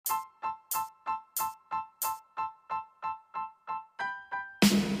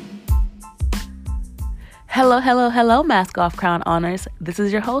Hello, hello, hello, Mask Off Crown Honors. This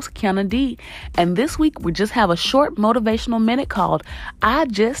is your host, Kiana D. And this week, we just have a short motivational minute called I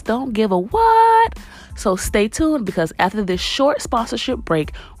Just Don't Give a What. So stay tuned because after this short sponsorship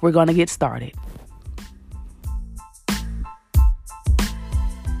break, we're going to get started.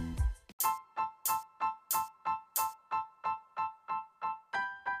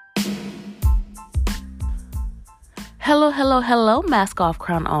 Hello, hello, hello, Mask Off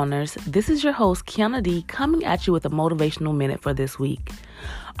Crown Owners. This is your host, Kiana D, coming at you with a motivational minute for this week.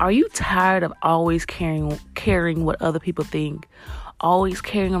 Are you tired of always caring what other people think? Always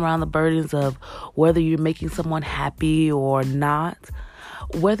carrying around the burdens of whether you're making someone happy or not?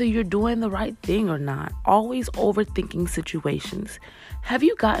 Whether you're doing the right thing or not? Always overthinking situations. Have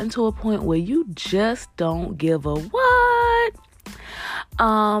you gotten to a point where you just don't give a what?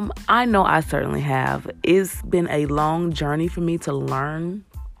 I know I certainly have. It's been a long journey for me to learn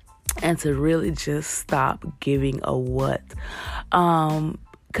and to really just stop giving a what.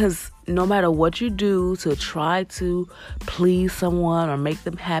 Because no matter what you do to try to please someone or make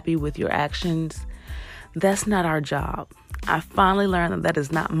them happy with your actions, that's not our job. I finally learned that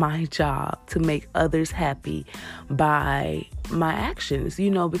is not my job to make others happy by my actions,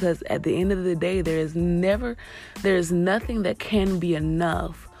 because at the end of the day, there is nothing that can be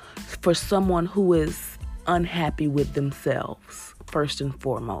enough for someone who is unhappy with themselves, first and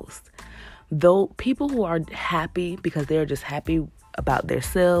foremost. Though people who are happy because they're just happy about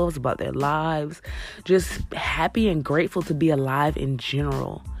themselves, about their lives, just happy and grateful to be alive in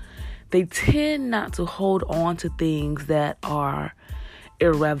general, they tend not to hold on to things that are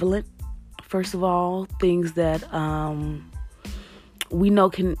irrelevant. First of all, things that we know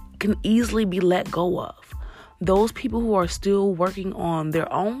can easily be let go of. Those people who are still working on their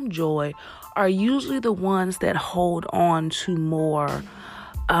own joy are usually the ones that hold on to more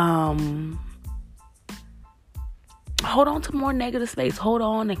negative space. Hold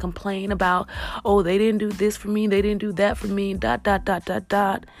on and complain about, they didn't do this for me, they didn't do that for me, ...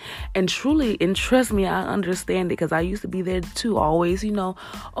 And trust me, I understand it because I used to be there too, always, they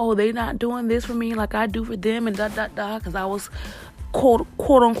not doing this for me like I do for them, and ... because I was quote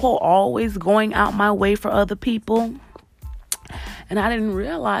unquote always going out my way for other people. And I didn't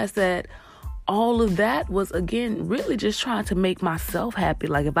realize that all of that was, again, really just trying to make myself happy.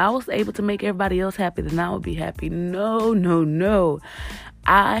 Like, if I was able to make everybody else happy, then I would be happy. No.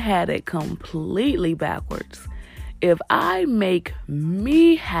 I had it completely backwards. If I make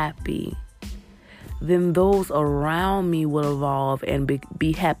me happy, then those around me will evolve and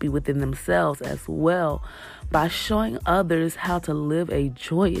be happy within themselves as well by showing others how to live a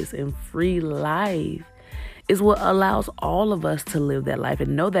joyous and free life. Is what allows all of us to live that life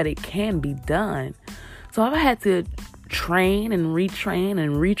and know that it can be done. So if I had to train and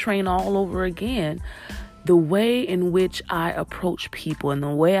retrain all over again, the way in which I approach people and the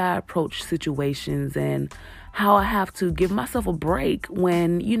way I approach situations and how I have to give myself a break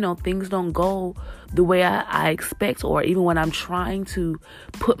when, things don't go the way I expect, or even when I'm trying to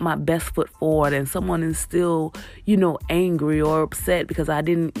put my best foot forward and someone is still, angry or upset because I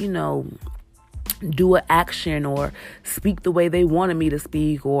didn't, do an action or speak the way they wanted me to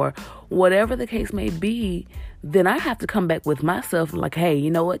speak or whatever the case may be, then I have to come back with myself like, hey,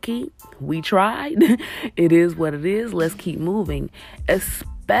 you know what, Keith? We tried. It is what it is. Let's keep moving.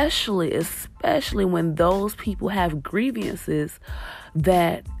 Especially when those people have grievances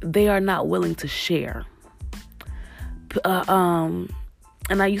that they are not willing to share. And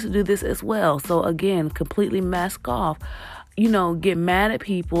I used to do this as well. So again, completely mask off. Get mad at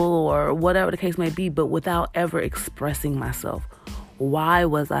people or whatever the case may be, but without ever expressing myself. Why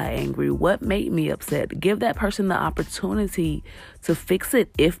was I angry? What made me upset? Give that person the opportunity to fix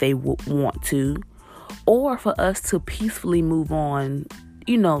it if they want to, or for us to peacefully move on,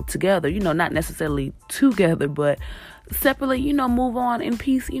 together, not necessarily together, but separately, move on in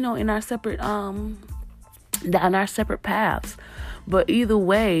peace, in our separate, down our separate paths. But either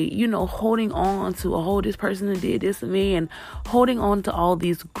way, holding on to, this person did this to me, and holding on to all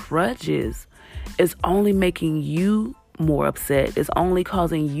these grudges is only making you more upset. It's only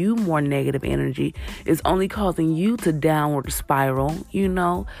causing you more negative energy. It's only causing you to downward spiral,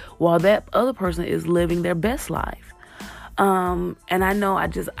 while that other person is living their best life. And I know I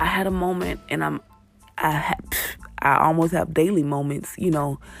had a moment, and I almost have daily moments,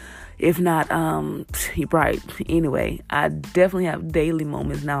 if not, right. Anyway, I definitely have daily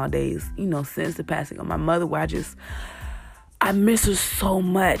moments nowadays, since the passing of my mother, where I miss her so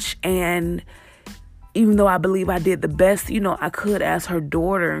much. And even though I believe I did the best, I could as her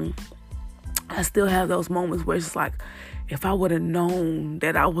daughter, I still have those moments where it's like, if I would have known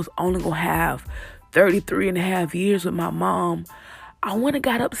that I was only going to have 33 and a half years with my mom, I wouldn't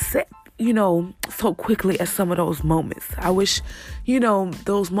have got upset, so quickly at some of those moments. I wish,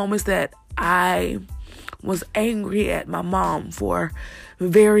 those moments that I was angry at my mom for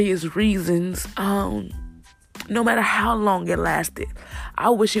various reasons, no matter how long it lasted, I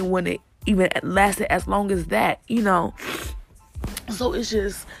wish it wouldn't even lasted as long as that, So it's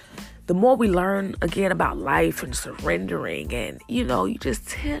just, the more we learn again about life and surrendering, and, you just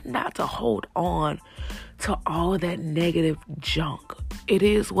tend not to hold on to all that negative junk. It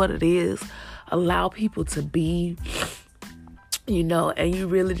is what it is. Allow people to be, and you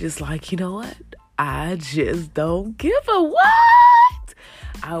really just like, you know what? I just don't give a what.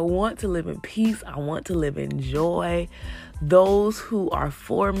 I want to live in peace. I want to live in joy. Those who are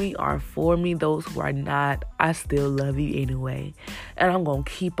for me are for me. Those who are not, I still love you anyway. And I'm going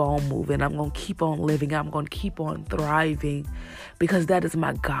to keep on moving. I'm going to keep on living. I'm going to keep on thriving, because that is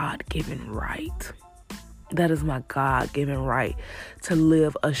my God-given right. That is my God-given right to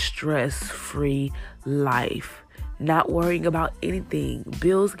live a stress-free life. Not worrying about anything.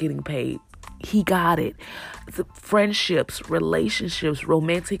 Bills getting paid. He got it. Friendships, relationships,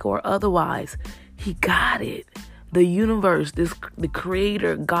 romantic or otherwise. He got it. The universe, the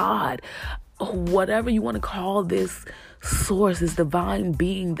creator, God, whatever you want to call this source, this divine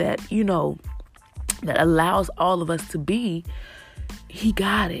being that, that allows all of us to be, he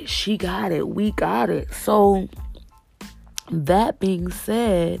got it. She got it. We got it. So that being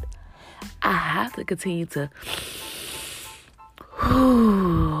said, I have to continue to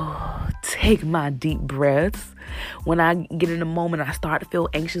take my deep breaths. When I get in a moment, I start to feel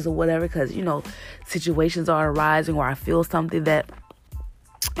anxious or whatever, because, situations are arising or I feel something that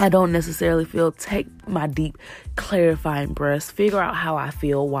I don't necessarily feel. Take my deep, clarifying breaths, figure out how I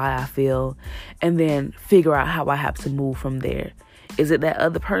feel, why I feel, and then figure out how I have to move from there. Is it that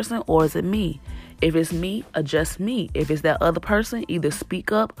other person or is it me? If it's me, adjust me. If it's that other person, either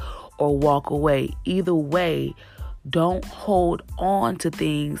speak up or walk away. Either way, don't hold on to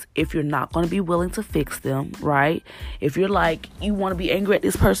things if you're not going to be willing to fix them, right? If you're like, you want to be angry at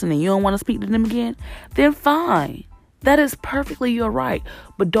this person and you don't want to speak to them again, then fine. That is perfectly your right.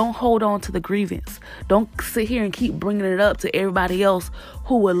 But don't hold on to the grievance. Don't sit here and keep bringing it up to everybody else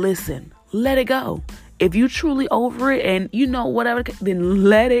who will listen. Let it go. If you truly over it and whatever, then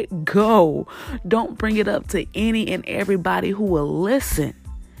let it go. Don't bring it up to any and everybody who will listen.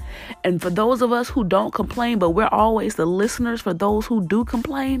 And for those of us who don't complain, but we're always the listeners for those who do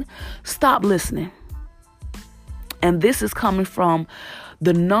complain, stop listening. And this is coming from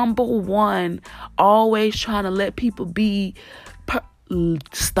the number one, always trying to let people be,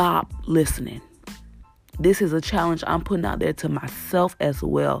 stop listening. This is a challenge I'm putting out there to myself as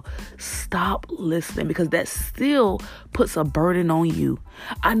well. Stop listening, because that still puts a burden on you.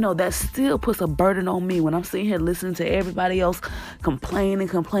 I know that still puts a burden on me when I'm sitting here listening to everybody else complain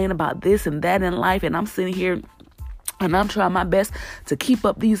about this and that in life. And I'm sitting here and I'm trying my best to keep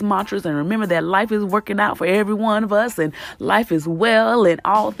up these mantras and remember that life is working out for every one of us, and life is well, and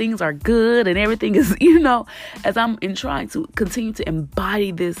all things are good, and everything is, as I'm trying to continue to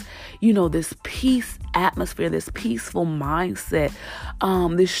embody this, this peace atmosphere, this peaceful mindset,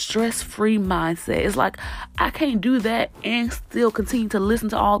 this stress-free mindset. It's like I can't do that and still continue to listen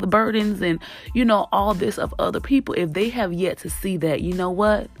to all the burdens and, all this of other people if they have yet to see that,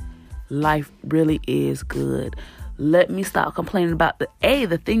 what? Life really is good. Let me stop complaining about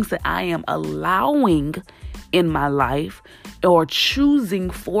the things that I am allowing in my life or choosing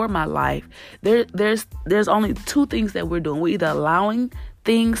for my life. There's only two things that we're doing. We're either allowing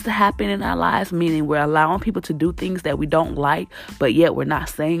things to happen in our lives, meaning we're allowing people to do things that we don't like, but yet we're not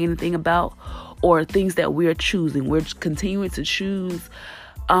saying anything about, or things that we're choosing. We're continuing to choose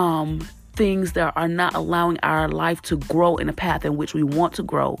things that are not allowing our life to grow in a path in which we want to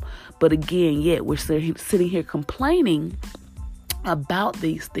grow. But again, yet we're sitting here complaining about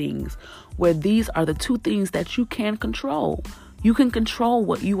these things, where these are the two things that you can control. You can control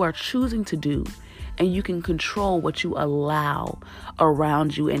what you are choosing to do, and you can control what you allow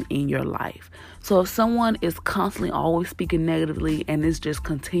around you and in your life. So if someone is constantly always speaking negatively and is just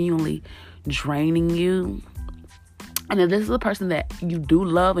continually draining you, and if this is a person that you do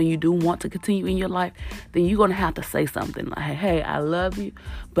love and you do want to continue in your life, then you're going to have to say something like, hey, I love you,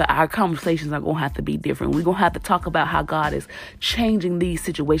 but our conversations are going to have to be different. We're going to have to talk about how God is changing these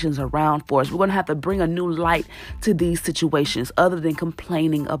situations around for us. We're going to have to bring a new light to these situations other than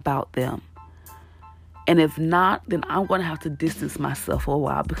complaining about them. And if not, then I'm going to have to distance myself for a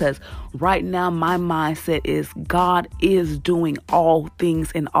while, because right now my mindset is God is doing all things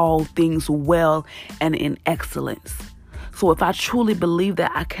and all things well and in excellence. So if I truly believe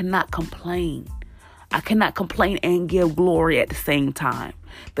that, I cannot complain. I cannot complain and give glory at the same time.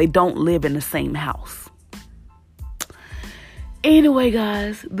 They don't live in the same house. Anyway,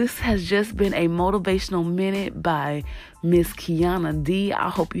 guys, this has just been a motivational minute by Miss Kiana D. I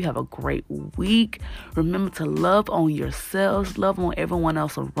hope you have a great week. Remember to love on yourselves, love on everyone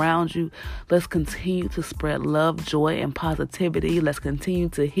else around you. Let's continue to spread love, joy, and positivity. Let's continue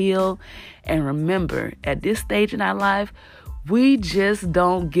to heal. And remember, at this stage in our life, we just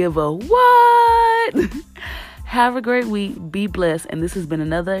don't give a what. Have a great week. Be blessed. And this has been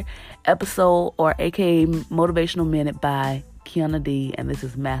another episode, or aka Motivational Minute by Kiana D, and this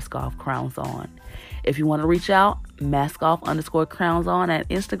is Mask Off Crowns On. If you want to reach out, maskoff_crowns on at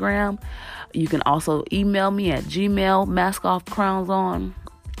Instagram. You can also email me at Gmail, maskoffcrowns on.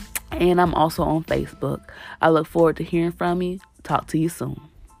 And I'm also on Facebook. I look forward to hearing from you. Talk to you soon.